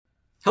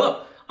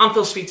I'm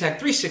Phil Svitek,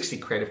 360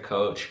 Creative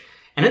Coach,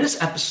 and in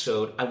this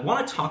episode, I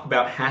want to talk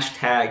about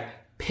hashtag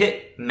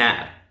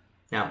PitMad.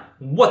 Now,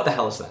 what the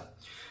hell is that?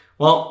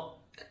 Well,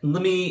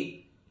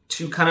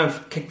 to kind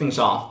of kick things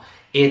off,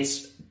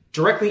 it's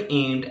directly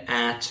aimed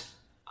at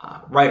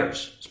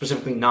writers,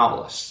 specifically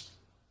novelists.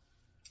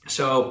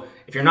 So,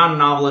 if you're not a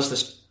novelist,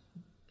 this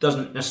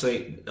doesn't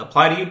necessarily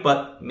apply to you,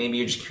 but maybe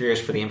you're just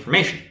curious for the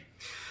information.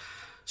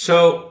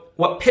 So,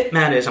 what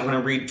PitMad is, I'm going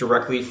to read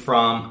directly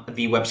from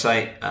the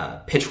website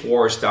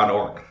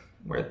pitchwars.org,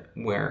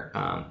 where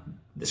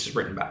this is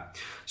written about.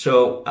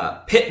 So,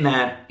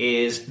 PitMad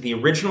is the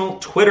original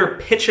Twitter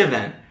pitch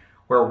event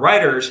where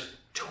writers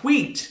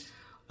tweet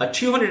a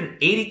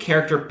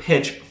 280-character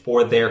pitch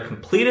for their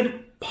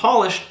completed,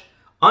 polished,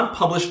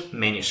 unpublished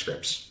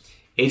manuscripts.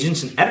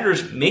 Agents and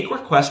editors make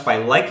requests by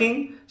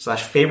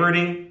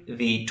liking/favoriting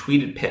the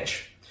tweeted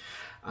pitch.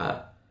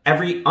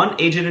 Every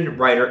unagented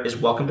writer is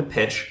welcome to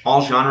pitch.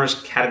 All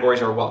genres,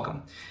 categories are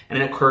welcome. And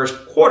it occurs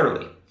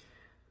quarterly.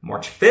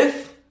 March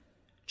 5th,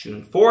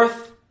 June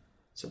 4th,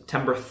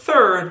 September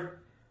 3rd,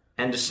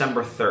 and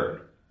December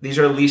 3rd. These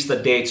are at least the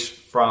dates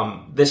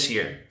from this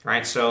year,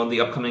 right? So the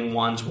upcoming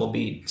ones will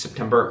be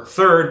September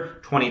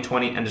 3rd,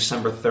 2020, and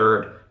December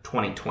 3rd,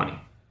 2020.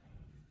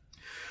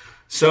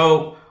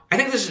 So I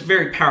think this is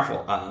very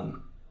powerful.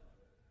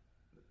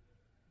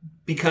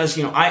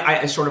 Because,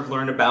 I sort of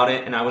learned about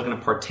it and I was going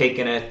to partake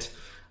in it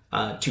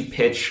to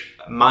pitch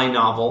my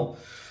novel.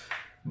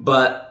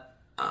 But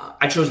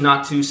I chose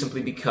not to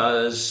simply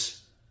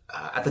because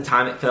at the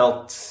time it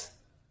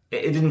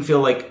didn't feel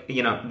like,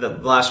 the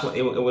last one,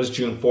 it was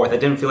June 4th. It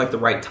didn't feel like the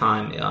right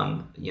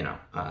time.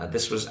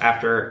 This was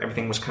after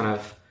everything was kind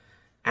of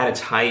at its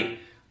height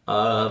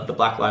of the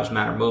Black Lives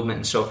Matter movement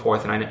and so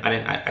forth. And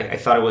I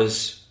thought it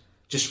was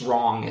just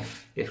wrong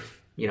if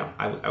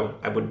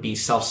I would be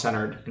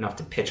self-centered enough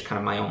to pitch kind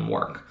of my own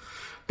work.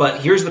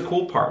 But here's the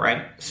cool part,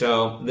 right?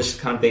 So this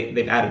is kind of,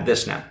 they've added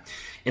this now.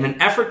 In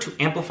an effort to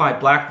amplify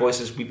Black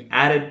voices, we've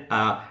added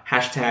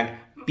hashtag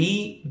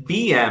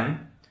BVM,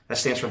 that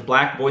stands for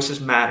Black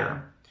Voices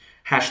Matter,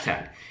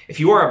 hashtag. If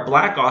you are a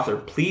Black author,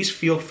 please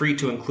feel free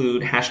to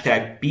include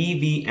hashtag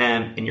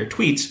BVM in your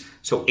tweets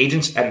so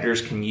agents,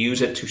 editors can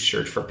use it to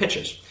search for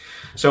pitches.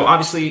 So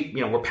obviously,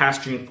 we're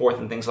past June 4th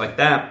and things like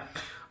that.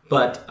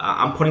 But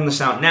I'm putting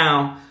this out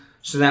now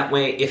so that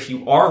way if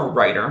you are a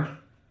writer,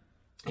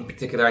 in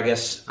particular, I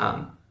guess,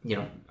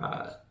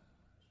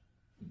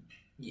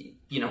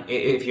 if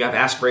you have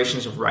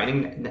aspirations of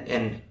writing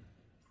and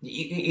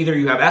either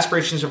you have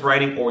aspirations of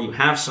writing or you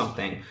have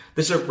something,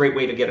 this is a great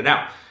way to get it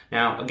out.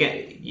 Now,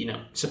 again,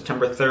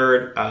 September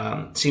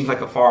 3rd seems like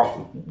a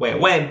far way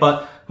away,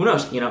 but who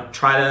knows?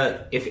 Try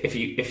to,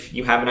 if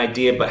you have an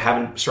idea but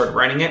haven't started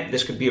writing it,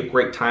 this could be a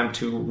great time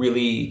to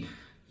really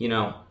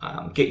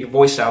get your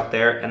voice out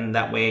there, and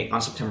that way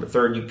on September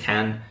 3rd you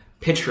can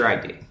pitch your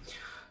idea.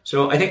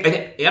 So I think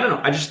I don't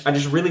know. I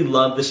just really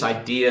love this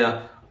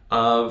idea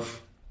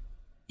of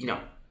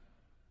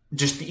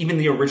just even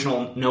the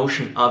original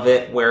notion of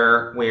it,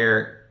 where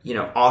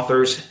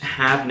authors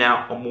have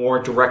now a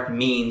more direct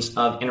means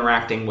of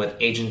interacting with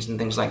agents and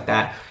things like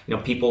that.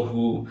 People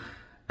who,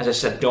 as I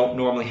said, don't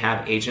normally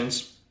have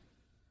agents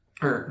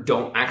or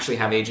don't actually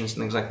have agents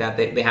and things like that.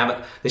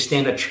 They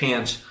stand a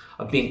chance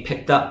of being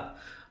picked up.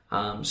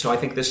 So I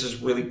think this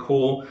is really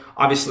cool.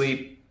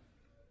 Obviously,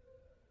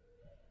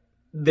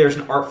 there's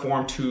an art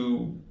form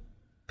to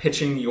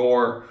pitching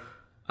your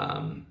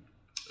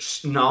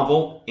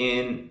novel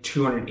in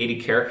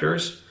 280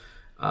 characters.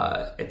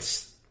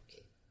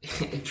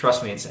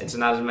 Trust me, it's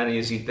not as many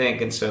as you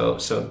think, and so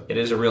it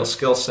is a real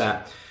skill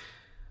set.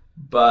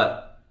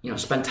 But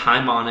spend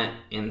time on it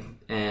and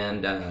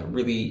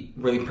really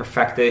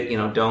perfect it.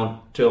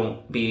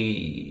 Don't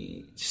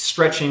be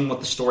stretching what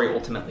the story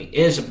ultimately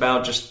is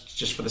about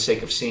just for the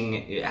sake of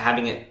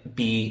having it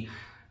be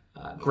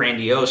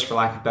grandiose, for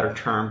lack of a better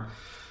term.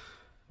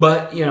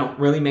 But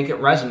really make it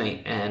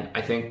resonate. And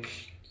I think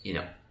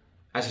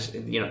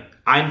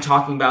I'm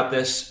talking about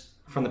this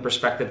from the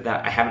perspective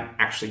that I haven't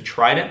actually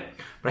tried it,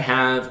 but I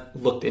have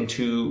looked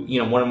into.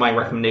 One of my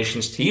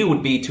recommendations to you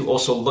would be to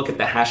also look at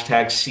the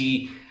hashtag,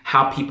 see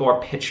how people are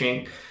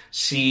pitching,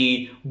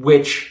 see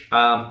which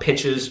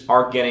pitches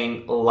are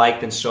getting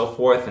liked and so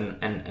forth,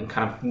 and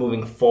kind of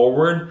moving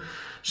forward.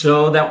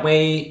 So that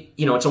way,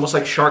 it's almost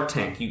like Shark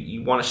Tank.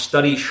 You want to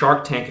study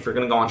Shark Tank if you're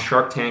going to go on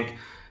Shark Tank,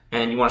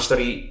 and you want to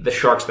study the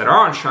sharks that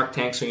are on Shark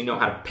Tank so you know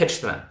how to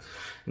pitch them.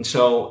 And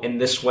so in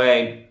this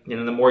way, the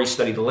more you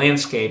study the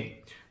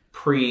landscape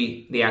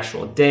pre the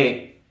actual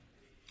date,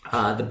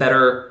 the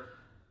better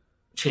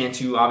chance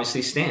you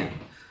obviously stand.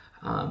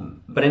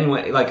 But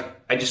anyway,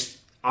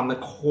 on the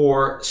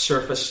core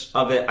surface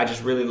of it, I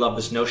just really love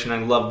this notion. I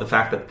love the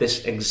fact that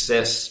this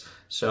exists.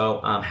 So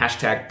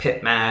hashtag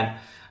PitMad,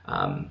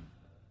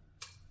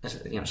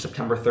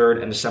 September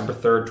 3rd and December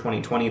 3rd,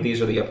 2020.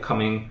 These are the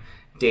upcoming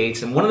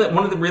dates. And one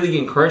of the really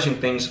encouraging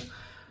things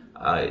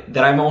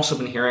that I've also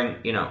been hearing,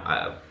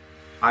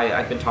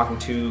 I've been talking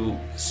to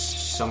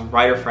some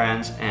writer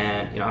friends,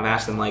 and I've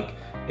asked them,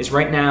 is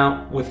right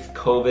now with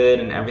COVID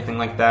and everything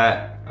like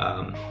that,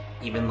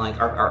 even like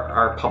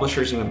our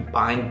publishers even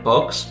buying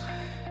books?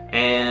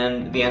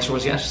 And the answer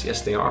was yes.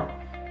 Yes, they are.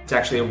 It's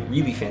actually a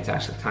really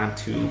fantastic time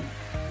to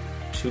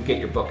get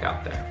your book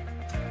out there.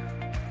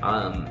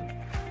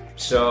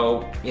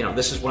 So,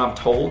 this is what I'm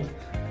told.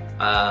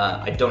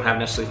 I don't have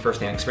necessarily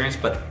firsthand experience,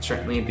 but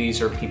certainly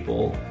these are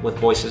people with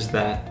voices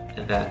that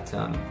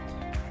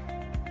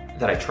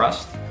I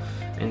trust.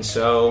 And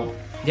so,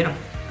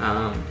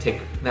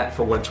 take that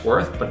for what it's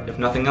worth. But if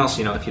nothing else,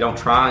 if you don't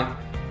try,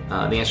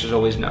 the answer is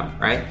always no,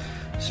 right?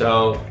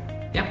 So,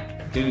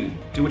 do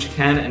what you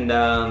can, and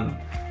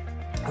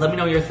let me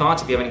know your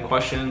thoughts. If you have any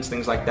questions,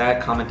 things like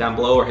that, comment down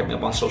below or hit me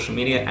up on social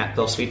media at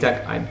Phil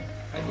Svitek. I'd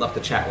love to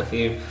chat with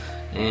you.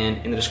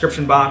 And in the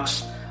description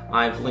box,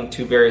 I've linked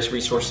to various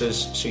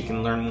resources so you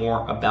can learn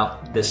more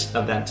about this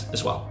event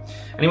as well.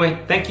 Anyway,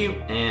 thank you,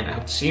 and I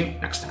hope to see you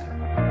next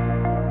time.